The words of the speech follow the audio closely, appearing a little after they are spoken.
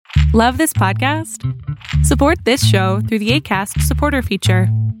Love this podcast? Support this show through the Acast supporter feature.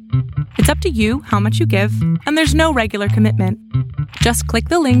 It's up to you how much you give, and there's no regular commitment. Just click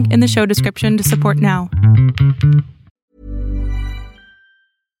the link in the show description to support now.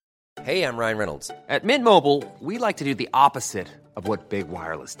 Hey, I'm Ryan Reynolds. At Mint Mobile, we like to do the opposite of what Big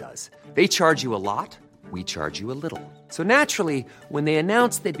Wireless does. They charge you a lot, we charge you a little. So naturally, when they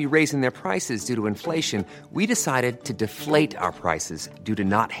announced they'd be raising their prices due to inflation, we decided to deflate our prices due to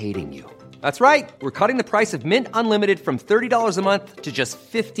not hating you. That's right. We're cutting the price of Mint Unlimited from $30 a month to just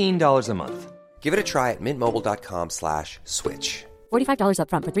 $15 a month. Give it a try at mintmobile.com/switch. $45 up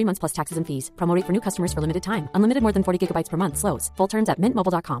front for 3 months plus taxes and fees. Promo rate for new customers for limited time. Unlimited more than 40 gigabytes per month. Slows full terms at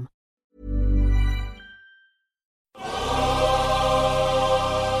mintmobile.com.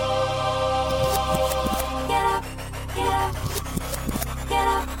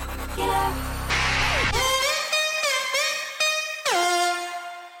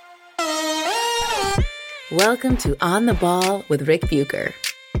 Welcome to On the Ball with Rick Bucher.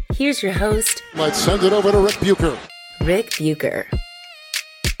 Here's your host. Let's send it over to Rick Bucher. Rick Bucher.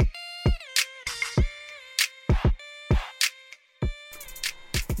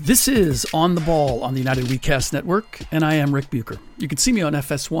 This is On the Ball on the United WeCast Network, and I am Rick Bucher. You can see me on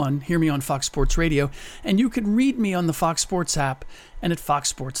FS1, hear me on Fox Sports Radio, and you can read me on the Fox Sports app and at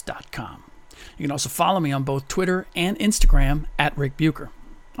foxsports.com. You can also follow me on both Twitter and Instagram at Rick Bucher.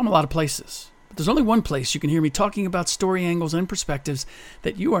 I'm a lot of places. But there's only one place you can hear me talking about story angles and perspectives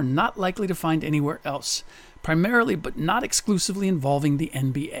that you are not likely to find anywhere else, primarily but not exclusively involving the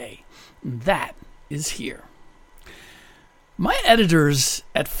NBA. And that is here. My editors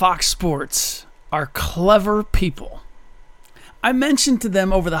at Fox Sports are clever people. I mentioned to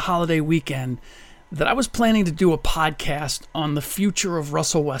them over the holiday weekend that I was planning to do a podcast on the future of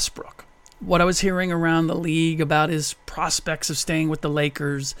Russell Westbrook, what I was hearing around the league about his prospects of staying with the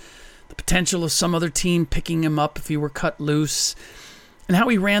Lakers, the potential of some other team picking him up if he were cut loose, and how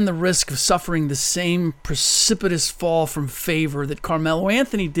he ran the risk of suffering the same precipitous fall from favor that Carmelo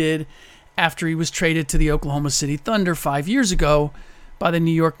Anthony did after he was traded to the Oklahoma City Thunder 5 years ago by the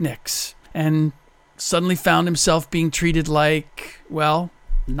New York Knicks, and suddenly found himself being treated like, well,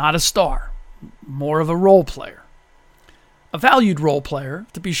 not a star, more of a role player. A valued role player,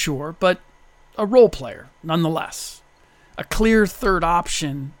 to be sure, but a role player nonetheless. A clear third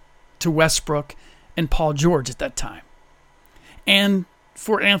option to Westbrook and Paul George at that time. And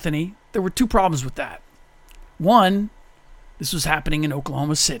for Anthony, there were two problems with that. One, this was happening in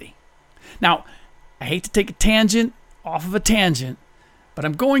Oklahoma City. Now, I hate to take a tangent off of a tangent, but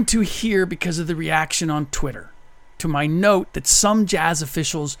I'm going to here because of the reaction on Twitter to my note that some Jazz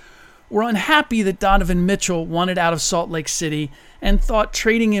officials were unhappy that Donovan Mitchell wanted out of Salt Lake City and thought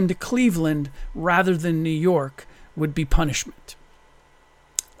trading him to Cleveland rather than New York would be punishment.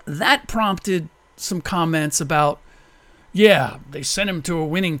 That prompted some comments about, yeah, they sent him to a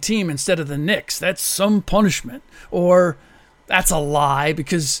winning team instead of the Knicks. That's some punishment. Or that's a lie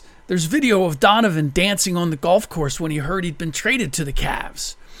because there's video of Donovan dancing on the golf course when he heard he'd been traded to the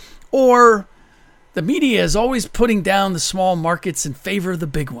Cavs. Or the media is always putting down the small markets in favor of the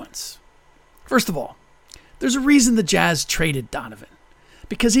big ones. First of all, there's a reason the Jazz traded Donovan.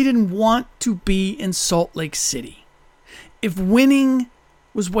 Because he didn't want to be in Salt Lake City. If winning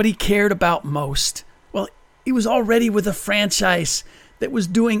was what he cared about most, well, he was already with a franchise that was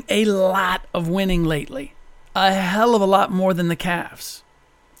doing a lot of winning lately. A hell of a lot more than the Cavs.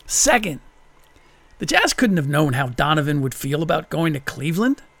 Second, the Jazz couldn't have known how Donovan would feel about going to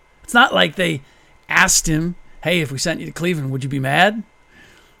Cleveland. It's not like they asked him, hey, if we sent you to Cleveland, would you be mad?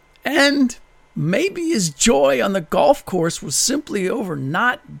 And maybe his joy on the golf course was simply over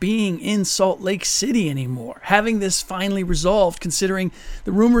not being in Salt Lake City anymore, having this finally resolved, considering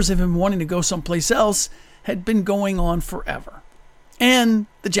the rumors of him wanting to go someplace else had been going on forever. And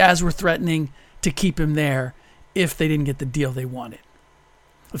the Jazz were threatening to keep him there if they didn't get the deal they wanted.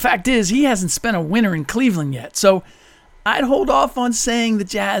 The fact is, he hasn't spent a winter in Cleveland yet, so I'd hold off on saying the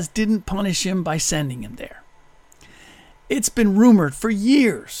Jazz didn't punish him by sending him there. It's been rumored for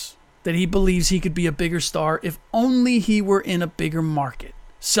years that he believes he could be a bigger star if only he were in a bigger market.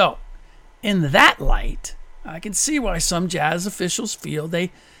 So, in that light, I can see why some Jazz officials feel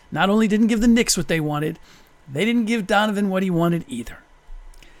they not only didn't give the Knicks what they wanted, they didn't give Donovan what he wanted either.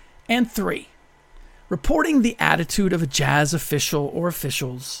 And 3, reporting the attitude of a Jazz official or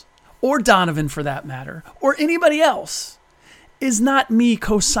officials, or Donovan for that matter, or anybody else, is not me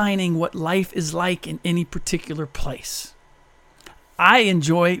co-signing what life is like in any particular place. I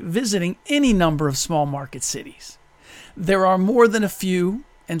enjoy visiting any number of small market cities. There are more than a few,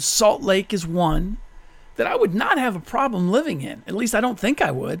 and Salt Lake is one, that I would not have a problem living in. At least I don't think I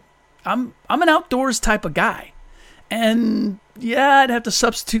would. I'm an outdoors type of guy. And yeah, I'd have to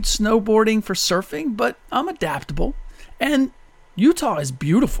substitute snowboarding for surfing, but I'm adaptable. And Utah is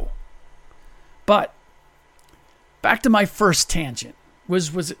beautiful. But back to my first tangent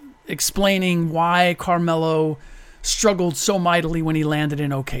was explaining why Carmelo struggled so mightily when he landed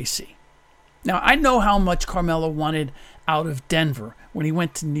in OKC. Now, I know how much Carmelo wanted out of Denver when he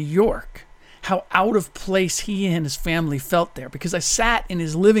went to New York, how out of place he and his family felt there, because I sat in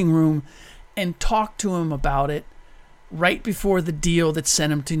his living room and talked to him about it right before the deal that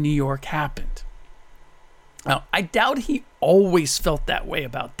sent him to New York happened. Now, I doubt he always felt that way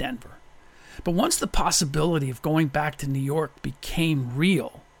about Denver, but once the possibility of going back to New York became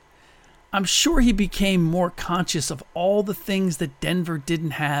real, I'm sure he became more conscious of all the things that Denver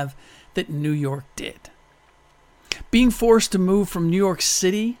didn't have that New York did. Being forced to move from New York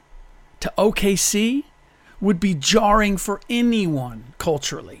City to OKC would be jarring for anyone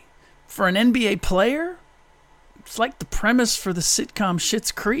culturally. For an NBA player, it's like the premise for the sitcom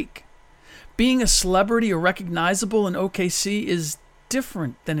Schitt's Creek. Being a celebrity or recognizable in OKC is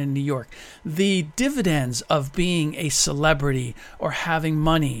different than in New York. The dividends of being a celebrity or having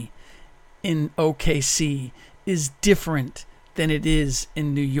money in OKC is different than it is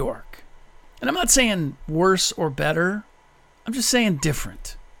in New York. And I'm not saying worse or better. I'm just saying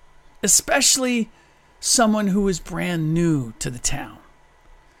different. Especially someone who is brand new to the town.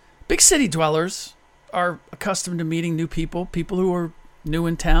 Big city dwellers are accustomed to meeting new people who are new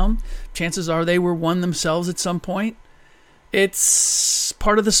in town. Chances are they were one themselves at some point. It's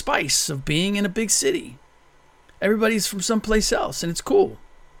part of the spice of being in a big city. Everybody's from someplace else, and it's cool.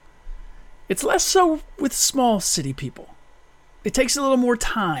 It's less so with small city people. It takes a little more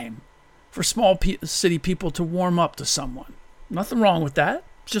time for small city people to warm up to someone. Nothing wrong with that.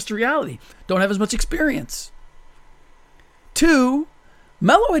 It's just a reality. Don't have as much experience. 2,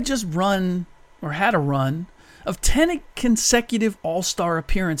 Melo had just had a run of 10 consecutive All-Star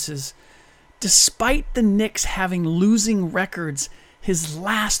appearances, despite the Knicks having losing records his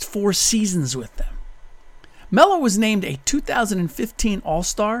last 4 seasons with them. Melo was named a 2015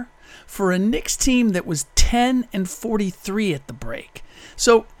 All-Star for a Knicks team that was 10-43 at the break.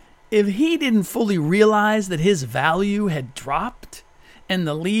 So if he didn't fully realize that his value had dropped and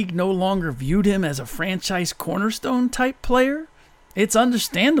the league no longer viewed him as a franchise cornerstone type player, it's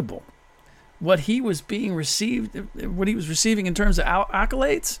understandable. What he was receiving in terms of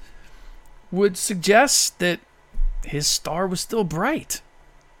accolades would suggest that his star was still bright.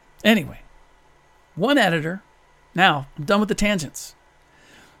 Anyway, one editor, now I'm done with the tangents,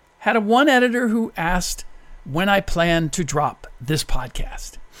 had one editor who asked when I planned to drop this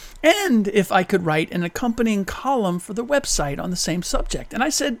podcast and if I could write an accompanying column for the website on the same subject. And I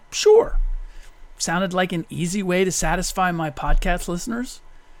said, sure. Sounded like an easy way to satisfy my podcast listeners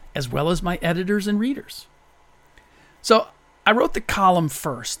as well as my editors and readers. So I wrote the column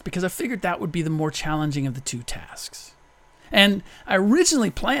first because I figured that would be the more challenging of the 2 tasks. And I originally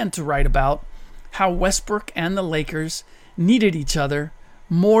planned to write about how Westbrook and the Lakers needed each other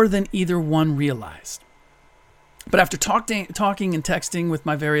more than either one realized. But after talking and texting with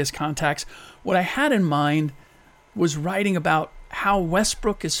my various contacts, what I had in mind was writing about how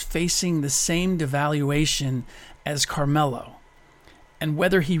Westbrook is facing the same devaluation as Carmelo, and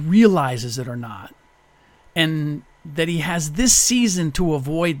whether he realizes it or not, and that he has this season to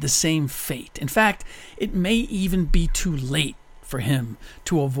avoid the same fate. In fact, it may even be too late for him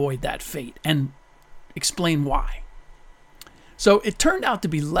to avoid that fate, and explain why. So it turned out to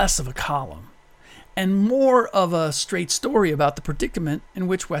be less of a column and more of a straight story about the predicament in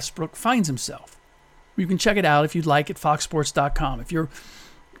which Westbrook finds himself. You can check it out if you'd like at foxsports.com. If you're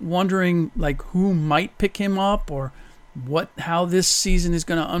wondering like who might pick him up or how this season is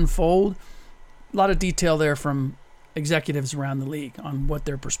going to unfold, a lot of detail there from executives around the league on what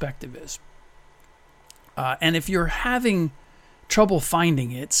their perspective is. And if you're having trouble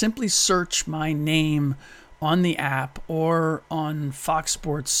finding it, simply search my name on the app or on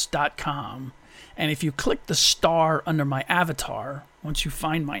foxsports.com. And if you click the star under my avatar, once you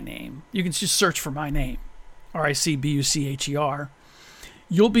find my name, you can just search for my name, RICBUCHER.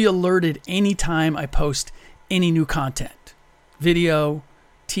 You'll be alerted anytime I post any new content, video,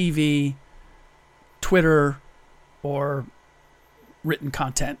 TV, Twitter, or written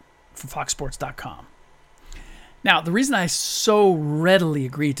content from foxsports.com. Now, the reason I so readily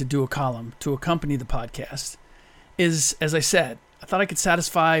agreed to do a column to accompany the podcast is, as I said, I thought I could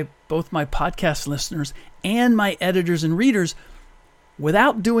satisfy both my podcast listeners and my editors and readers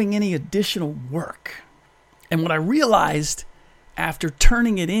without doing any additional work. And what I realized after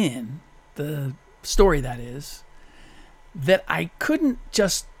turning it in, the story that is, that I couldn't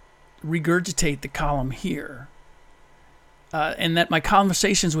just regurgitate the column here, and that my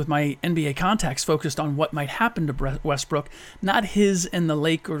conversations with my NBA contacts focused on what might happen to Westbrook, not his and the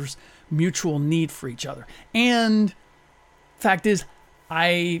Lakers' mutual need for each other. And fact is,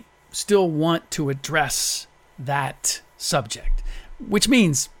 I still want to address that subject, which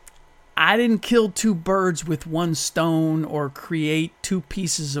means I didn't kill two birds with one stone or create two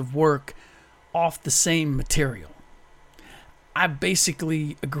pieces of work off the same material. I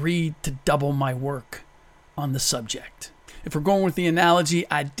basically agreed to double my work on the subject. If we're going with the analogy,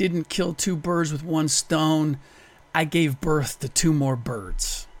 I didn't kill two birds with one stone. I gave birth to two more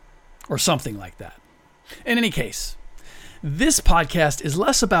birds, or something like that. In any case, this podcast is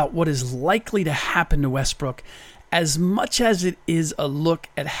less about what is likely to happen to Westbrook as much as it is a look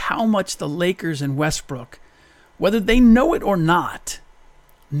at how much the Lakers and Westbrook, whether they know it or not,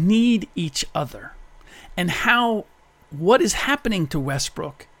 need each other, and how what is happening to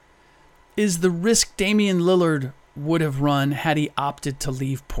Westbrook is the risk Damian Lillard would have run had he opted to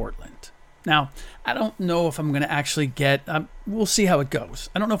leave Portland. Now, I don't know if I'm going to actually get, we'll see how it goes.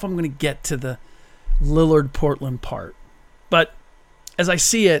 I don't know if I'm going to get to the Lillard-Portland part. But as I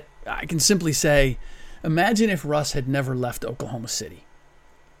see it, I can simply say, imagine if Russ had never left Oklahoma City.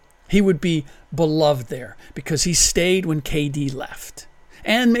 He would be beloved there because he stayed when KD left.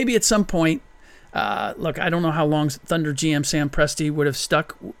 And maybe at some point, look, I don't know how long Thunder GM Sam Presti would have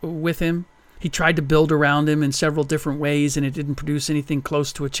stuck with him. He tried to build around him in several different ways, and it didn't produce anything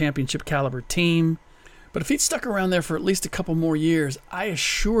close to a championship caliber team. But if he'd stuck around there for at least a couple more years, I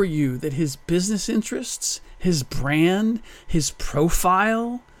assure you that his business interests, his brand, his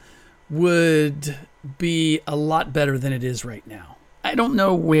profile would be a lot better than it is right now. I don't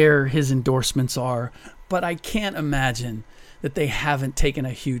know where his endorsements are, but I can't imagine that they haven't taken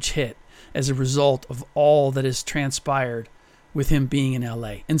a huge hit as a result of all that has transpired with him being in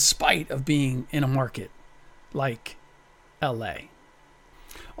LA, in spite of being in a market like LA.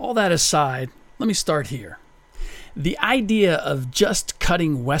 All that aside, let me start here. The idea of just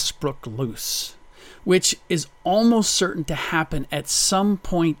cutting Westbrook loose, which is almost certain to happen at some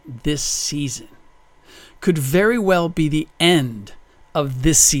point this season, could very well be the end of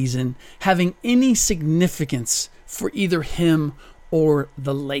this season having any significance for either him or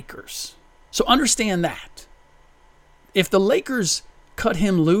the Lakers. So understand that. If the Lakers cut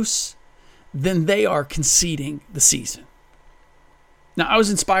him loose, then they are conceding the season. Now, I was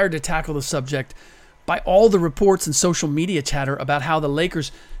inspired to tackle the subject by all the reports and social media chatter about how the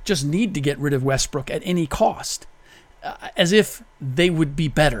Lakers just need to get rid of Westbrook at any cost, as if they would be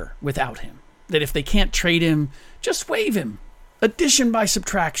better without him. That if they can't trade him, just waive him. Addition by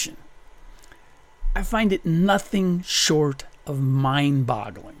subtraction. I find it nothing short of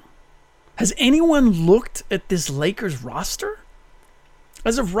mind-boggling. Has anyone looked at this Lakers roster?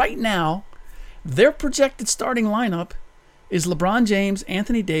 As of right now, their projected starting lineup is LeBron James,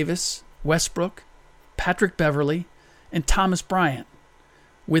 Anthony Davis, Westbrook, Patrick Beverley, and Thomas Bryant,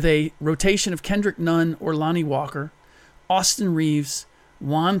 with a rotation of Kendrick Nunn or Lonnie Walker, Austin Reeves,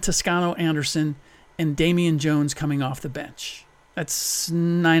 Juan Toscano-Anderson, and Damian Jones coming off the bench. That's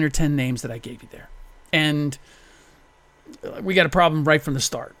 9 or 10 names that I gave you there. And we got a problem right from the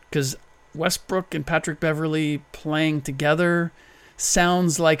start, because Westbrook and Patrick Beverley playing together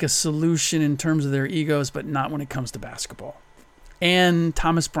sounds like a solution in terms of their egos, but not when it comes to basketball. And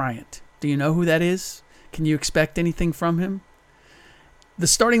Thomas Bryant, do you know who that is? Can you expect anything from him? The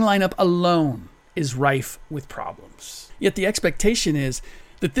starting lineup alone is rife with problems. Yet the expectation is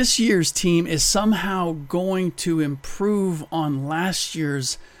that this year's team is somehow going to improve on last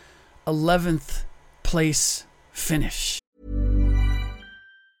year's 11th place finish.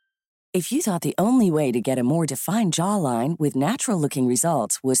 If you thought the only way to get a more defined jawline with natural-looking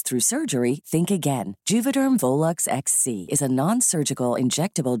results was through surgery, think again. Juvederm Volux XC is a non-surgical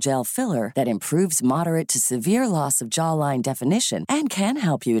injectable gel filler that improves moderate to severe loss of jawline definition and can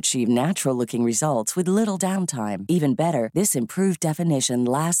help you achieve natural-looking results with little downtime. Even better, this improved definition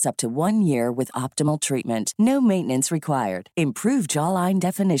lasts up to 1 year with optimal treatment. No maintenance required. Improve jawline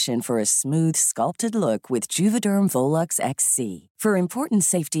definition for a smooth, sculpted look with Juvederm Volux XC. For important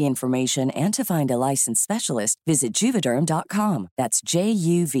safety information and to find a licensed specialist, visit Juvederm.com. That's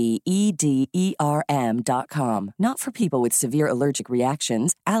Juvederm.com. Not for people with severe allergic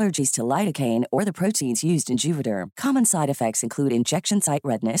reactions, allergies to lidocaine, or the proteins used in Juvederm. Common side effects include injection site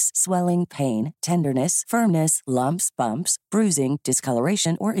redness, swelling, pain, tenderness, firmness, lumps, bumps, bruising,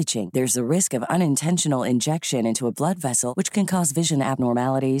 discoloration, or itching. There's a risk of unintentional injection into a blood vessel, which can cause vision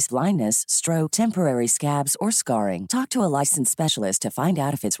abnormalities, blindness, stroke, temporary scabs, or scarring. Talk to a licensed specialist to find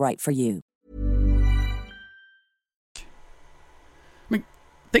out if it's right for you. I mean,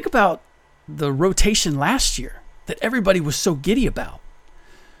 Think about the rotation last year that everybody was so giddy about.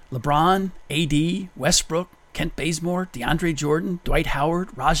 LeBron, AD, Westbrook, Kent Bazemore, DeAndre Jordan, Dwight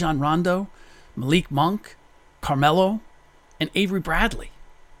Howard, Rajon Rondo, Malik Monk, Carmelo, and Avery Bradley.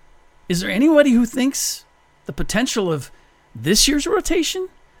 Is there anybody who thinks the potential of this year's rotation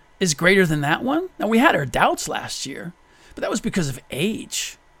is greater than that one? Now, we had our doubts last year, but that was because of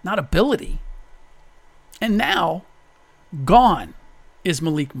age, not ability. And now, gone is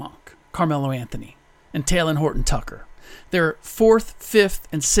Malik Monk, Carmelo Anthony, and Talen Horton-Tucker. They're 4th, 5th,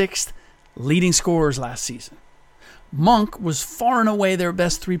 and 6th leading scorers last season. Monk was far and away their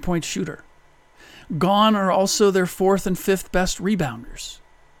best three-point shooter. Gone are also their 4th and 5th best rebounders,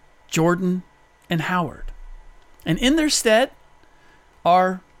 Jordan and Howard. And in their stead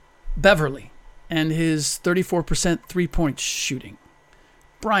are Beverly and his 34% three-point shooting.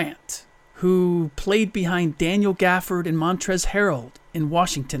 Bryant, who played behind Daniel Gafford and Montrezl Harrell in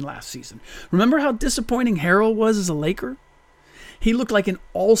Washington last season. Remember how disappointing Harrell was as a Laker? He looked like an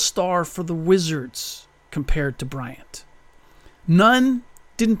all-star for the Wizards compared to Bryant. Nunn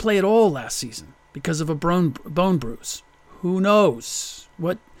didn't play at all last season because of a bone bruise. Who knows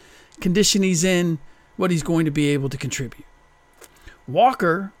what condition he's in, what he's going to be able to contribute.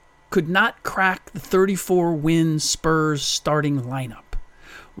 Walker could not crack the 34-win Spurs starting lineup.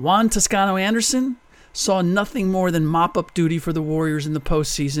 Juan Toscano-Anderson saw nothing more than mop-up duty for the Warriors in the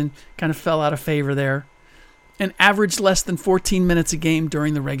postseason, kind of fell out of favor there, and averaged less than 14 minutes a game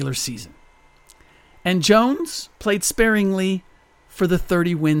during the regular season. And Jones played sparingly for the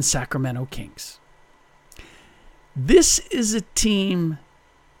 30-win Sacramento Kings. This is a team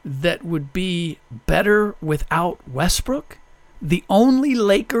that would be better without Westbrook, the only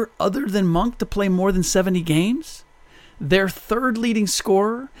Laker other than Monk to play more than 70 games, their 3rd leading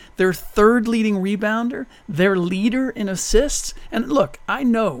scorer, their 3rd leading rebounder, their leader in assists. And look, I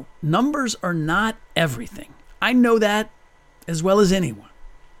know numbers are not everything. I know that as well as anyone.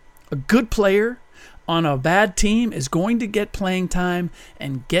 A good player on a bad team is going to get playing time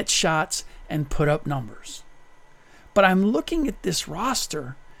and get shots and put up numbers. But I'm looking at this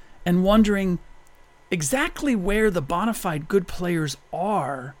roster and wondering exactly where the bona fide good players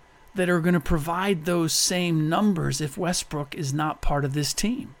are that are going to provide those same numbers if Westbrook is not part of this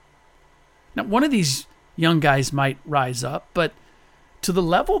team. Now, one of these young guys might rise up, but to the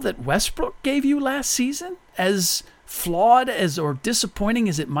level that Westbrook gave you last season, as flawed as or disappointing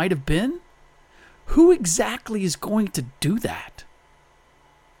as it might have been, who exactly is going to do that?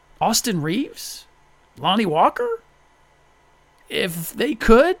 Austin Reeves? Lonnie Walker? If they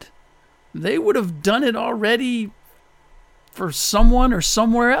could, they would have done it already for someone or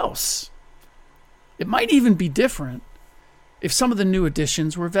somewhere else. It might even be different if some of the new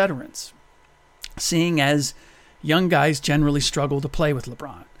additions were veterans, seeing as young guys generally struggle to play with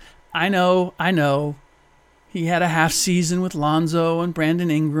LeBron. I know. He had a half season with Lonzo and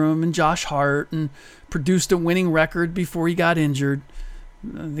Brandon Ingram and Josh Hart and produced a winning record before he got injured.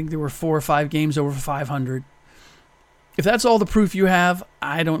 I think there were 4 or 5 games over 500. If that's all the proof you have,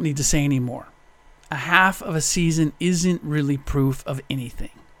 I don't need to say any more. A half of a season isn't really proof of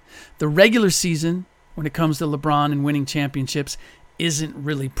anything. The regular season, when it comes to LeBron and winning championships, isn't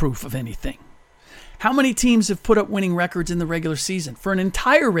really proof of anything. How many teams have put up winning records in the regular season for an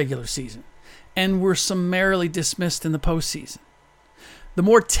entire regular season and were summarily dismissed in the postseason? The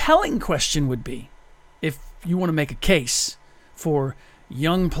more telling question would be, if you want to make a case for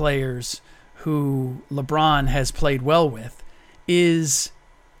young players who LeBron has played well with, is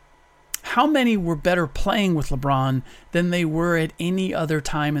how many were better playing with LeBron than they were at any other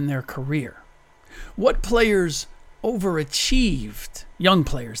time in their career? What players overachieved, young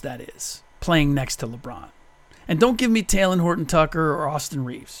players that is, playing next to LeBron? And don't give me Talen Horton-Tucker or Austin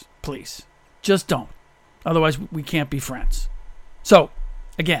Reeves, please. Just don't. Otherwise, we can't be friends. So,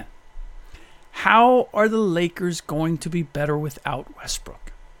 again, how are the Lakers going to be better without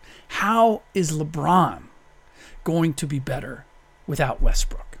Westbrook? How is LeBron going to be better without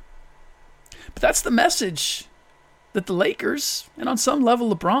Westbrook? But that's the message that the Lakers, and on some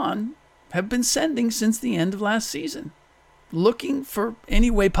level LeBron, have been sending since the end of last season, looking for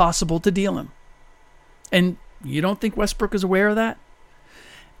any way possible to deal him. And you don't think Westbrook is aware of that?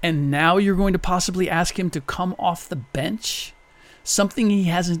 And now you're going to possibly ask him to come off the bench, something he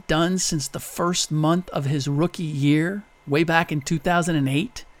hasn't done since the first month of his rookie year, way back in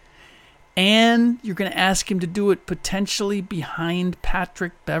 2008. And you're going to ask him to do it potentially behind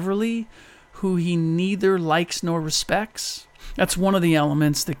Patrick Beverly, who he neither likes nor respects. That's one of the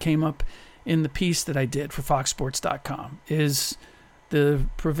elements that came up in the piece that I did for FoxSports.com, is the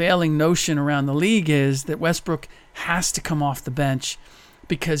prevailing notion around the league is that Westbrook has to come off the bench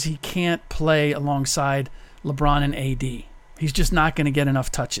because he can't play alongside LeBron and AD. He's just not going to get enough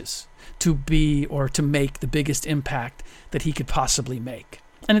touches to be or to make the biggest impact that he could possibly make.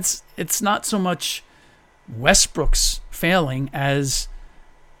 And it's not so much Westbrook's failing as,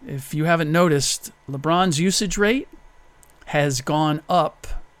 if you haven't noticed, LeBron's usage rate has gone up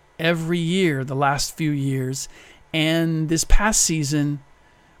every year the last few years, and this past season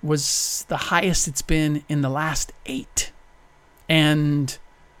was the highest it's been in the last 8. And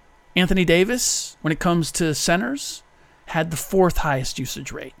Anthony Davis, when it comes to centers, had the 4th highest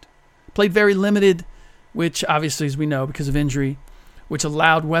usage rate. Played very limited, which obviously, as we know, because of injury, which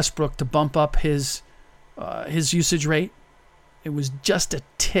allowed Westbrook to bump up his usage rate. It was just a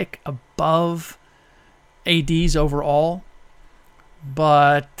tick above AD's overall,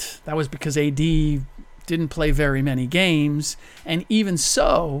 but that was because AD didn't play very many games, and even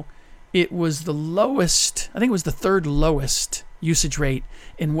so, it was the lowest, I think it was the 3rd lowest usage rate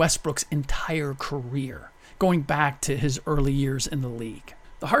in Westbrook's entire career, going back to his early years in the league.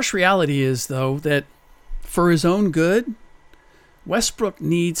 The harsh reality is, though, that for his own good, Westbrook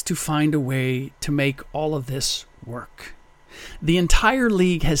needs to find a way to make all of this work. The entire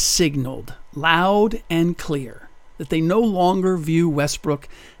league has signaled loud and clear that they no longer view Westbrook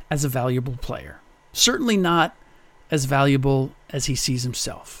as a valuable player. Certainly not as valuable as he sees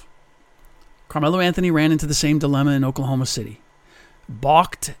himself. Carmelo Anthony ran into the same dilemma in Oklahoma City,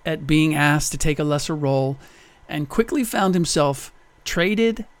 balked at being asked to take a lesser role, and quickly found himself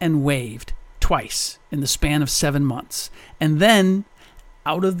traded and waived twice in the span of 7 months, and then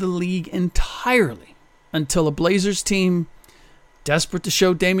out of the league entirely until a Blazers team, desperate to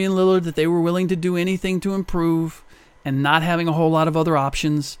show Damian Lillard that they were willing to do anything to improve and not having a whole lot of other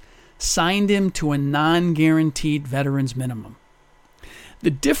options, signed him to a non-guaranteed veterans minimum.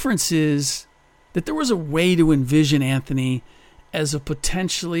 The difference is that there was a way to envision Anthony as a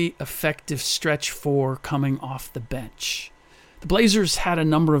potentially effective stretch 4 coming off the bench. The Blazers had a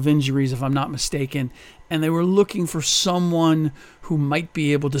number of injuries, if I'm not mistaken, and they were looking for someone who might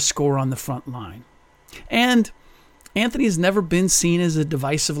be able to score on the front line. And Anthony has never been seen as a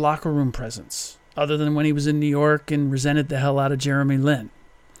divisive locker room presence, other than when he was in New York and resented the hell out of Jeremy Lin.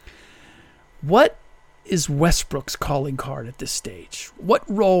 What is Westbrook's calling card at this stage? What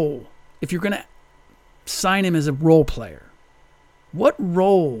role, if you're going to sign him as a role player, what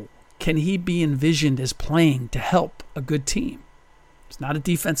role can he be envisioned as playing to help a good team? He's not a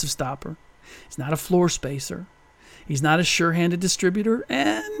defensive stopper. He's not a floor spacer. He's not a sure-handed distributor,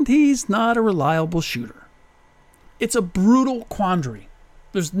 and he's not a reliable shooter. It's a brutal quandary.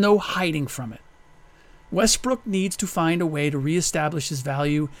 There's no hiding from it. Westbrook needs to find a way to reestablish his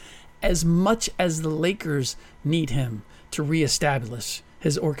value as much as the Lakers need him to reestablish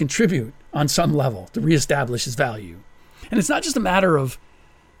his, or contribute on some level to reestablish his value. And it's not just a matter of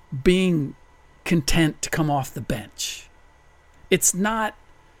being content to come off the bench. It's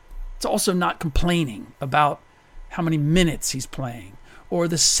also not complaining about how many minutes he's playing or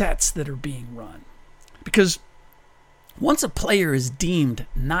the sets that are being run. Because once a player is deemed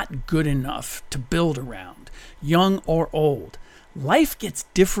not good enough to build around, young or old, life gets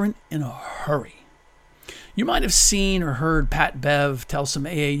different in a hurry. You might have seen or heard Pat Bev tell some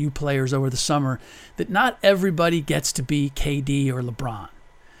AAU players over the summer that not everybody gets to be KD or LeBron,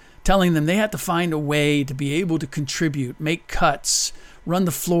 telling them they have to find a way to be able to contribute, make cuts, run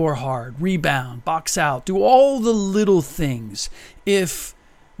the floor hard, rebound, box out, do all the little things if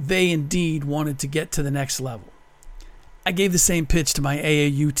they indeed wanted to get to the next level. I gave the same pitch to my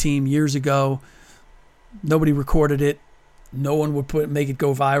AAU team years ago. Nobody recorded it. No one would make it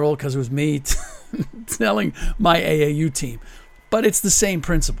go viral because it was me telling my AAU team. But it's the same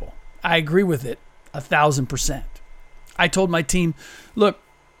principle. I agree with it 1,000%. I told my team, look,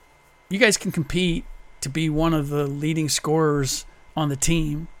 you guys can compete to be one of the leading scorers on the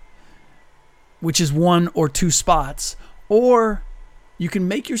team, which is 1 or 2 spots, or you can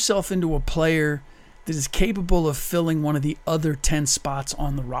make yourself into a player that is capable of filling one of the other 10 spots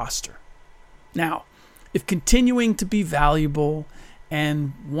on the roster. Now, if continuing to be valuable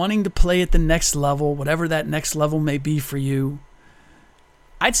and wanting to play at the next level, whatever that next level may be for you,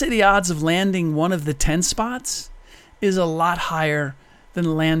 I'd say the odds of landing one of the 10 spots is a lot higher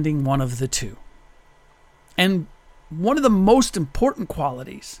than landing one of the 2. And one of the most important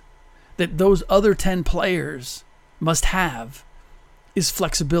qualities that those other 10 players must have is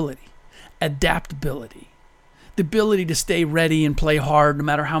flexibility, adaptability, the ability to stay ready and play hard no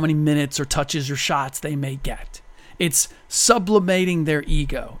matter how many minutes or touches or shots they may get. It's sublimating their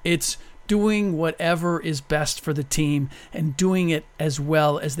ego. It's doing whatever is best for the team and doing it as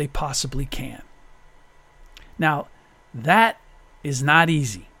well as they possibly can. Now, that is not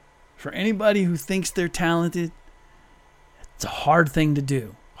easy. For anybody who thinks they're talented, it's a hard thing to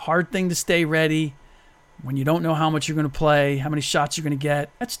do. Hard thing to stay ready when you don't know how much you're going to play, how many shots you're going to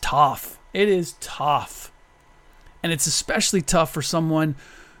get. That's tough. It is tough. And it's especially tough for someone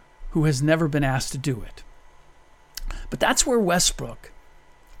who has never been asked to do it. But that's where Westbrook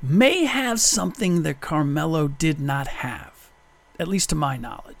may have something that Carmelo did not have, at least to my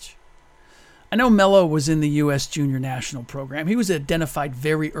knowledge. I know Melo was in the U.S. Junior National Program. He was identified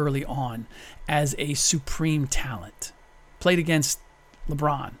very early on as a supreme talent. Played against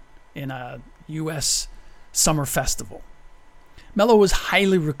LeBron in a U.S. Summer Festival. Melo was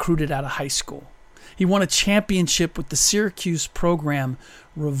highly recruited out of high school. He won a championship with the Syracuse program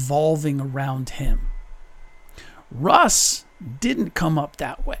revolving around him. Russ didn't come up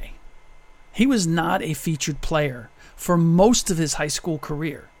that way. He was not a featured player for most of his high school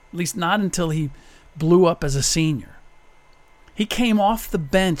career, at least not until he blew up as a senior. He came off the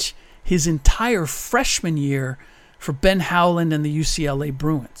bench his entire freshman year for Ben Howland and the UCLA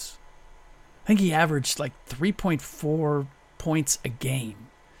Bruins. I think he averaged like 3.4 points a game.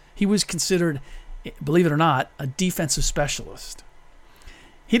 He was considered, believe it or not, a defensive specialist.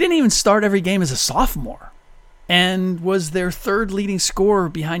 He didn't even start every game as a sophomore and was their third leading scorer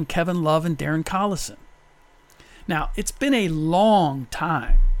behind Kevin Love and Darren Collison. Now, it's been a long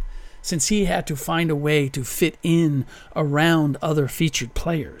time since he had to find a way to fit in around other featured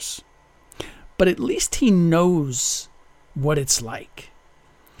players. But at least he knows what it's like.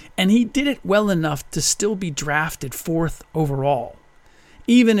 And he did it well enough to still be drafted 4th overall,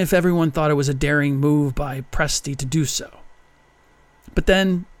 even if everyone thought it was a daring move by Presti to do so. But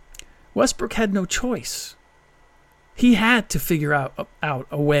then Westbrook had no choice. He had to figure out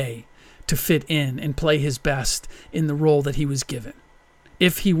a way to fit in and play his best in the role that he was given,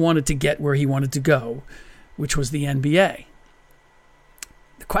 if he wanted to get where he wanted to go, which was the NBA.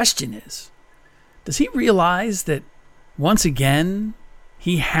 The question is, does he realize that once again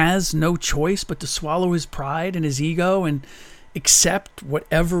he has no choice but to swallow his pride and his ego and accept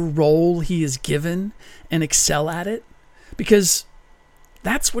whatever role he is given and excel at it? Because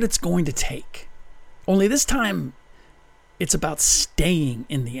that's what it's going to take. Only this time, it's about staying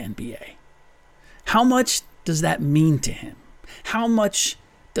in the NBA. How much does that mean to him? How much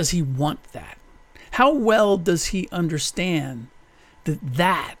does he want that? How well does he understand that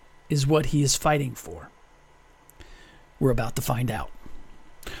that is what he is fighting for? We're about to find out.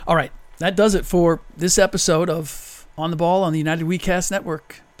 All right, that does it for this episode of On the Ball on the United WeCast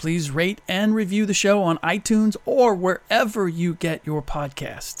Network. Please rate and review the show on iTunes or wherever you get your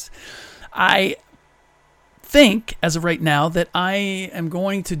podcasts. I think, as of right now, that I am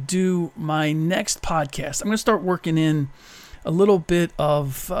going to do my next podcast. I'm going to start working in a little bit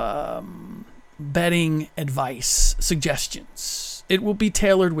of betting advice, suggestions. It will be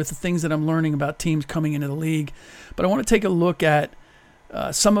tailored with the things that I'm learning about teams coming into the league. But I want to take a look at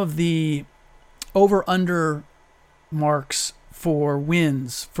some of the over-under marks for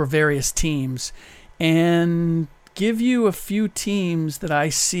wins for various teams and give you a few teams that I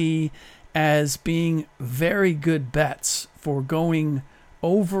see as being very good bets for going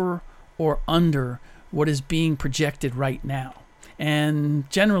over or under what is being projected right now. And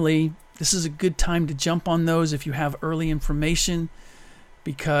generally, this is a good time to jump on those if you have early information,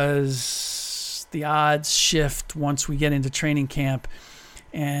 because the odds shift once we get into training camp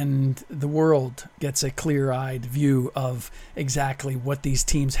and the world gets a clear-eyed view of exactly what these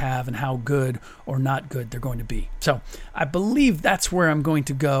teams have and how good or not good they're going to be. So I believe that's where I'm going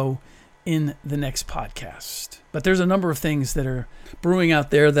to go in the next podcast. But there's a number of things that are brewing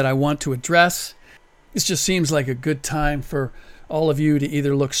out there that I want to address. This just seems like a good time for all of you to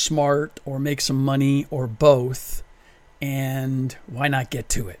either look smart or make some money or both. And why not get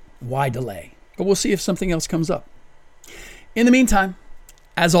to it? Why delay? But we'll see if something else comes up. In the meantime,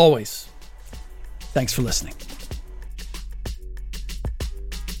 as always, thanks for listening.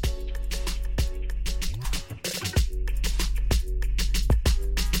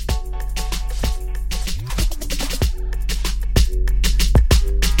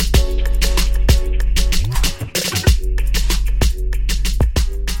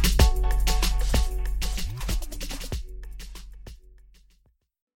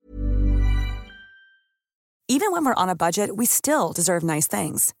 Even when we're on a budget, we still deserve nice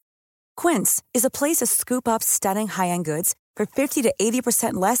things. Quince is a place to scoop up stunning high-end goods for 50 to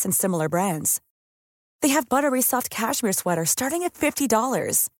 80% less than similar brands. They have buttery soft cashmere sweaters starting at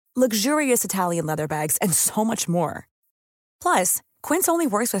 $50, luxurious Italian leather bags, and so much more. Plus, Quince only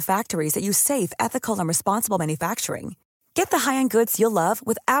works with factories that use safe, ethical, and responsible manufacturing. Get the high-end goods you'll love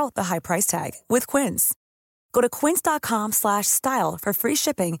without the high price tag with Quince. Go to quince.com/style for free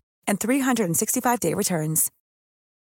shipping and 365-day returns.